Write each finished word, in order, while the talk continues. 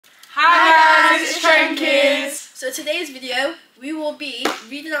Hi guys, it's Trendkids. So today's video, we will be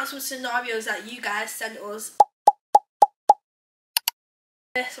reading out some scenarios that you guys sent us.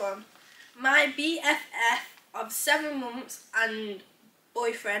 This one. My BFF of 7 months and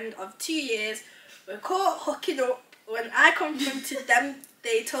boyfriend of 2 years were caught hooking up. When I confronted them,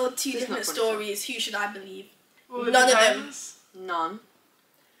 they told two different stories. Who should I believe? Well, None of them. None.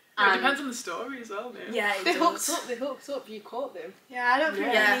 It depends on the story as well, man. Yeah, They hooked up, you caught them. Yeah, I don't think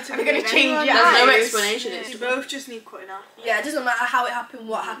Yeah. we need to Are be they gonna change anyone. it? There's no explanation. They both just need cutting off. Yeah, it doesn't matter how it happened,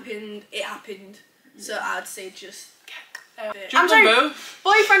 what happened, it happened. So I'd say just... I'm sorry. both.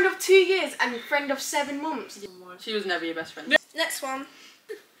 Boyfriend of 2 years and friend of 7 months. She was never your best friend. Next one.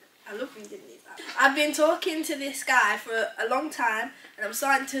 I love reading these out. I've been talking to this guy for a long time and I'm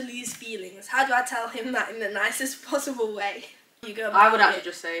starting to lose feelings. How do I tell him that in the nicest possible way? You go I would actually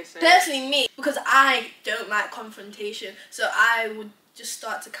just say so. Personally, me, because I don't like confrontation, so I would just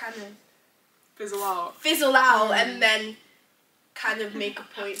start to kind of Fizzle out. and then kind of make a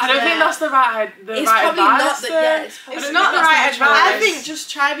point. I don't think that's the right It's right probably advice. not the, yeah, it's probably It's not the right that's advice. the I think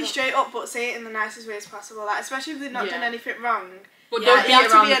just try to be straight up, but say it in the nicest way as possible. Like, especially if they've not done anything wrong. But Yeah, don't You be have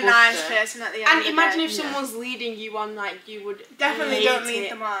to around be the a bush nice there. person at the end And of the imagine day. if someone's leading you on, like, you would Definitely hate don't lead it.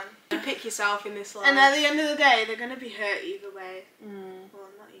 them on. You pick yourself in this life. And at the end of the day, they're going to be hurt either way. Well,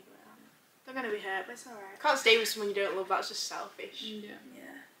 not either way. They're going to be hurt, but it's alright. Can't stay with someone you don't love, that's just selfish. Yeah.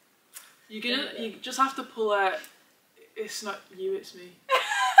 Yeah. You just have to pull a. It's not you, it's me.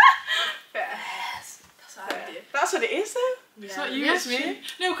 Yes, that's what I do. That's what it is, though. It's not you, it's me.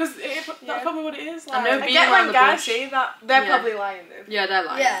 No, because that's probably what it is. I know Like, I being get around when the guys bush. say that. They're Yeah. probably lying, though. Yeah, they're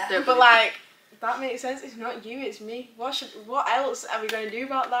lying. Yeah. They're But, like, that makes sense. It's not you, it's me. What else are we going to do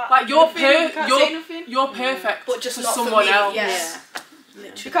about that? Like Nothing. You can't say nothing. you're perfect, But just for not for someone me, else. yeah.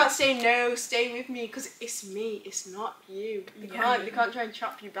 You can't say no, stay with me, because it's me, it's not you. They can't try and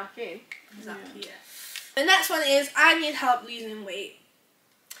chop you back in. Exactly, yeah. The next one is, I need help losing weight.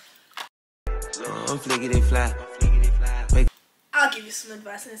 I'll give you some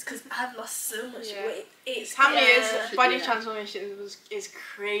advice on this because I've lost so much weight. It's Tamia's body Yeah. transformation is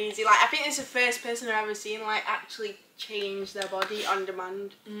crazy. Like, I think it's the first person I've ever seen like actually change their body on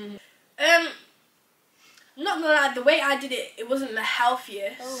demand. Not gonna lie, the way I did it, it wasn't the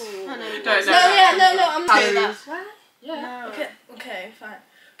healthiest. Oh, No, I'm Calories. that. Why? yeah. No. Okay, fine.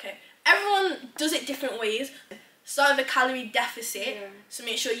 Okay, everyone does it different ways. Start with a calorie deficit, so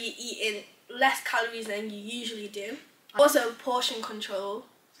make sure you're eating less calories than you usually do. Also, portion control,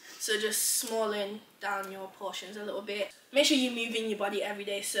 so just smalling down your portions a little bit. Make sure you're moving your body every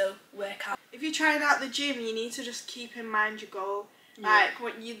day, so work out. If you're trying out the gym, you need to just keep in mind your goal. Like,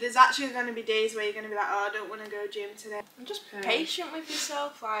 there's actually going to be days where you're going to be like, oh, I don't want to go gym today. I'm just patient with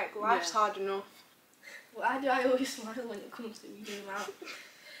yourself. Like, life's hard enough. Why do I always smile when it comes to eating out?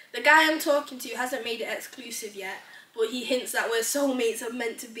 The guy I'm talking to hasn't made it exclusive yet, but he hints that we're soulmates are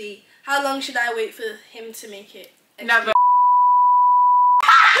meant to be. How long should I wait for him to make it exclusive? Never.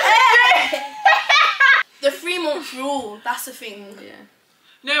 The 3-month rule, that's the thing. Yeah.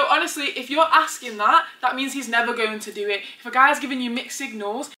 No, honestly, if you're asking that, that means he's never going to do it. If a guy's giving you mixed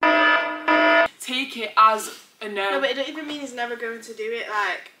signals, take it as a no. No, but it don't even mean he's never going to do it.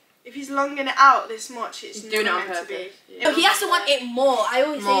 Like, if he's longing it out this much, it's Doing it never on meant to be. purpose. Yeah. No, he has to want it more. I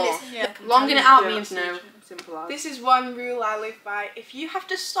always More. say this. Yeah. Longing it out Yeah, means that's no. so Simple as. This is one rule I live by. If you have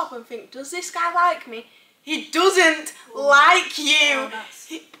to stop and think, does this guy like me? He doesn't like you. Oh,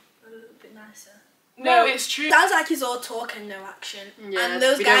 that's a little bit nicer. No, it's true. Sounds like he's all talk and no action. Yeah, and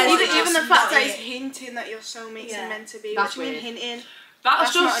those we don't guys want are that. Even just the fact not that he's it. hinting that your soulmates Yeah. are meant to be. That's what do you mean weird. hinting?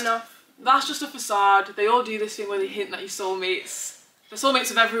 That's not just enough. That's just a facade. They all do this thing where they hint that you're soulmates. They're soulmates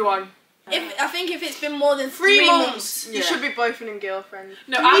with everyone. I think if it's been more than 3 3 months, you Yeah. should be boyfriend and girlfriend.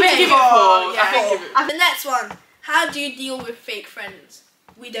 No, I think give it 4. Yeah. I think give it. The next one. How do you deal with fake friends?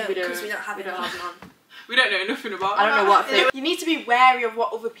 We don't, because we don't have none. We don't know nothing about I don't know what thing. You need to be wary of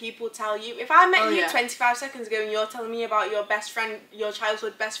what other people tell you. If I met Oh, you yeah. 25 seconds ago and you're telling me about your best friend, your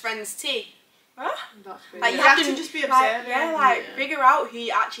childhood best friend's tea, huh? That's weird. Like, You have to just be observant. Like, figure out who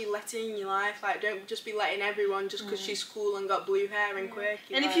you actually let in your life. Like, don't just be letting everyone just because she's cool and got blue hair and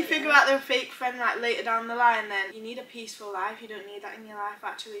quirky. And if you figure out they're a fake friend like later down the line, then you need a peaceful life. You don't need that in your life.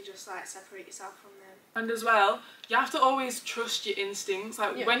 Actually, just like separate yourself from them. And as well, you have to always trust your instincts.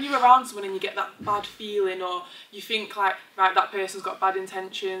 Like when you're around someone and you get that bad feeling, or you think like, right, that person's got bad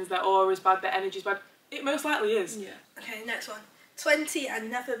intentions, their aura's bad, their energy's bad. It most likely is. Yeah. Okay, next one. 20 and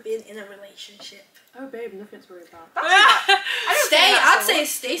never been in a relationship. Oh, babe, nothing to worry about. I'd say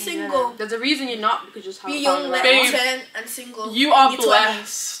stay single. Yeah. There's a reason you're not, because you just haven't Be found young, the right let one. Babe, return, and single. You are in your 20s.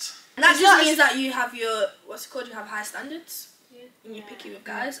 blessed. And that just means that you have your, what's it called? You have high standards. and you're picky with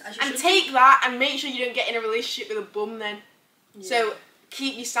guys. As you And should take that and make sure you don't get in a relationship with a bum then. So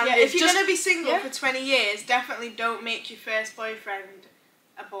keep your standards. Yeah, if you're going to be single for 20 years, definitely don't make your first boyfriend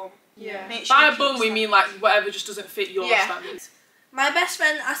a bum. Yeah. Make sure By you a bum, keep we mean like whatever just doesn't fit your standards. My best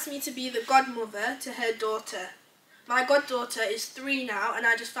friend asked me to be the godmother to her daughter. My goddaughter is 3 now, and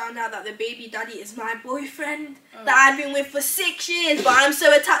I just found out that the baby daddy is my boyfriend that I've been with for 6 years. But I'm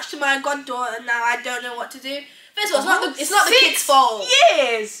so attached to my goddaughter now, I don't know what to do. First of all, it's not the kid's fault.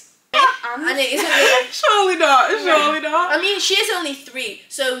 Years. And it isn't really, Surely not. Surely not. I mean, she is only 3,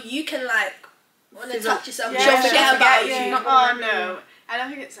 so you can like attach yourself. Yeah, She'll forget about you. Oh no. I don't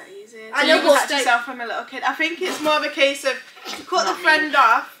think it's that easy. I know, you but attach yourself from a little kid. I think it's more of a case of cut the friend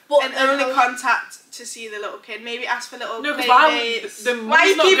off and only contact to see the little kid. Maybe ask for little No, because why are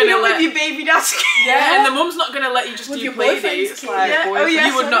you keeping up with your baby dad's kid? Yeah, and the mum's not going to let you just do play dates. Like,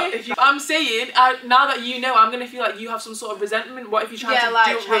 you would not. I'm saying, now that you know, I'm going to feel like you have some sort of resentment. What if you try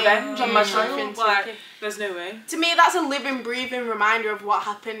to do revenge on my child? Like, there's no way. To me, that's a living, breathing reminder of what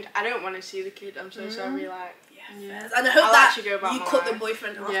happened. I don't want to see the kid. I'm so sorry. Like, and I hope I'll that go about you cut the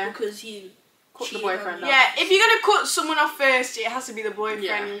boyfriend off because he cut the boyfriend off. Yeah, if you're going to cut someone off first, it has to be the boyfriend.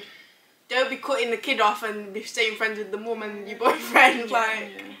 Yeah. Don't be cutting the kid off and be staying friends with the mum and your boyfriend.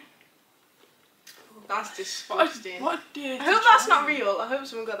 That's disgusting. What I hope that's not real. I hope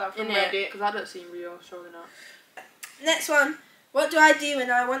someone got that from Reddit. Because that don't seem real, surely not. Next one. What do I do when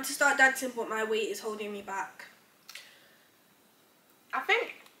I want to start dancing but my weight is holding me back? I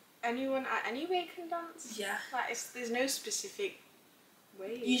think anyone at any weight can dance. Yeah. Like, there's no specific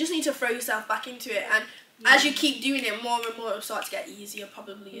way. You just need to throw yourself back into it, and as you keep doing it, more and more it'll start to get easier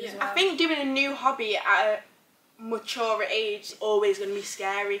probably as well. I think doing a new hobby at a mature age is always going to be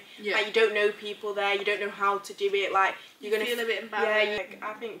scary. Yeah. Like, you don't know people there, you don't know how to do it, like, you're going to feel a bit embarrassed. Yeah,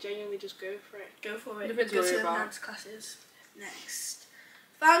 I think genuinely just go for it. Go for it. Nothing to Go worry to about. dance classes. Next.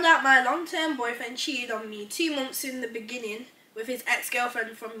 Found out my long-term boyfriend cheated on me 2 months in the beginning with his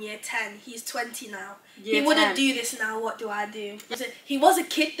ex-girlfriend from year 10. He's 20 now. He wouldn't do this now. What do I do? He was a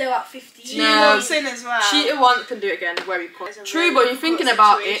kid though at 15. No. In as well. Cheated once, can do it again. Where he cut. True, but you're thinking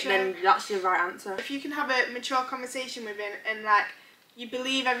about it, then that's the right answer. If you can have a mature conversation with him and like you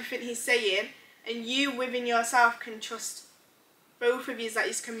believe everything he's saying, and you within yourself can trust both of you that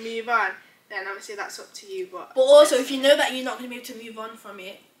you can move on, then obviously that's up to you. But also, if you know that you're not going to be able to move on from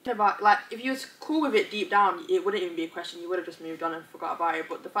it. About, like, if you was cool with it deep down, it wouldn't even be a question. You would have just moved on and forgot about it.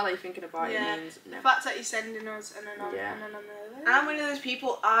 But the fact that you're thinking about it means no. The fact that you're sending us and I'm one of those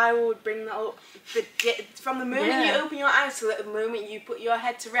people, I would bring that up from the moment you open your eyes to the moment you put your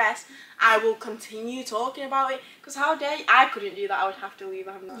head to rest. I will continue talking about it, because how dare you? I couldn't do that. I would have to leave.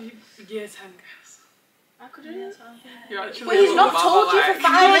 Year 10, guys. I couldn't. But he's not told you for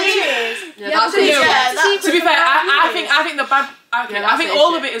 5 years. To be fair, I think the bad. Okay, I think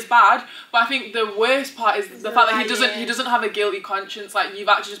all of it is bad, but I think the worst part is the fact that he doesn't have a guilty conscience. Like, you've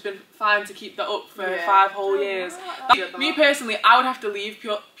actually just been fine to keep that up for 5 whole years. Like, me personally, I would have to leave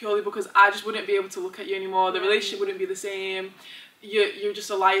purely because I just wouldn't be able to look at you anymore. The relationship wouldn't be the same. You're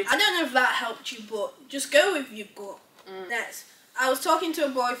just a liar. I don't know if that helped you, but just go with your gut. Next. I was talking to a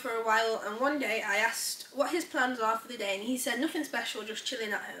boy for a while, and one day I asked what his plans are for the day, and he said nothing special, just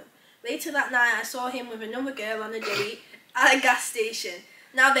chilling at home. Later that night, I saw him with another girl on a date at a gas station.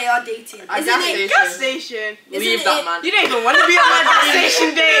 Now they are dating. Gas station? Leave that man. You don't even want to be on a gas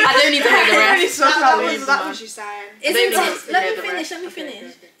station date. I don't need to hear the rest. That was your sign. Let me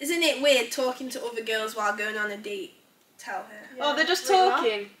finish. Isn't it weird talking to other girls while going on a date? Tell her. Oh, they're just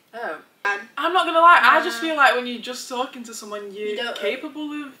talking. Oh. I'm not gonna lie, I just feel like when you're just talking to someone, you're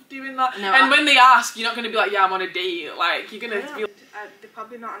capable of doing that. No, and when they ask, you're not gonna be like, yeah, I'm on a date. Like, you're gonna feel. They're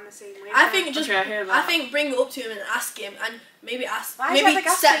probably not on the same way. I think just, I hear that. I think bring it up to him and ask him, and maybe set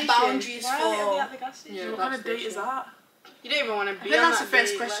set boundaries for. What kind of date is that? You don't even want to be I think on that's that the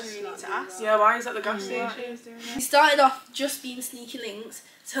first date, question you need to ask. Yeah, why is that the gas station? He started off just being sneaky links,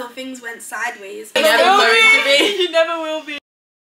 so things went sideways. You never will be.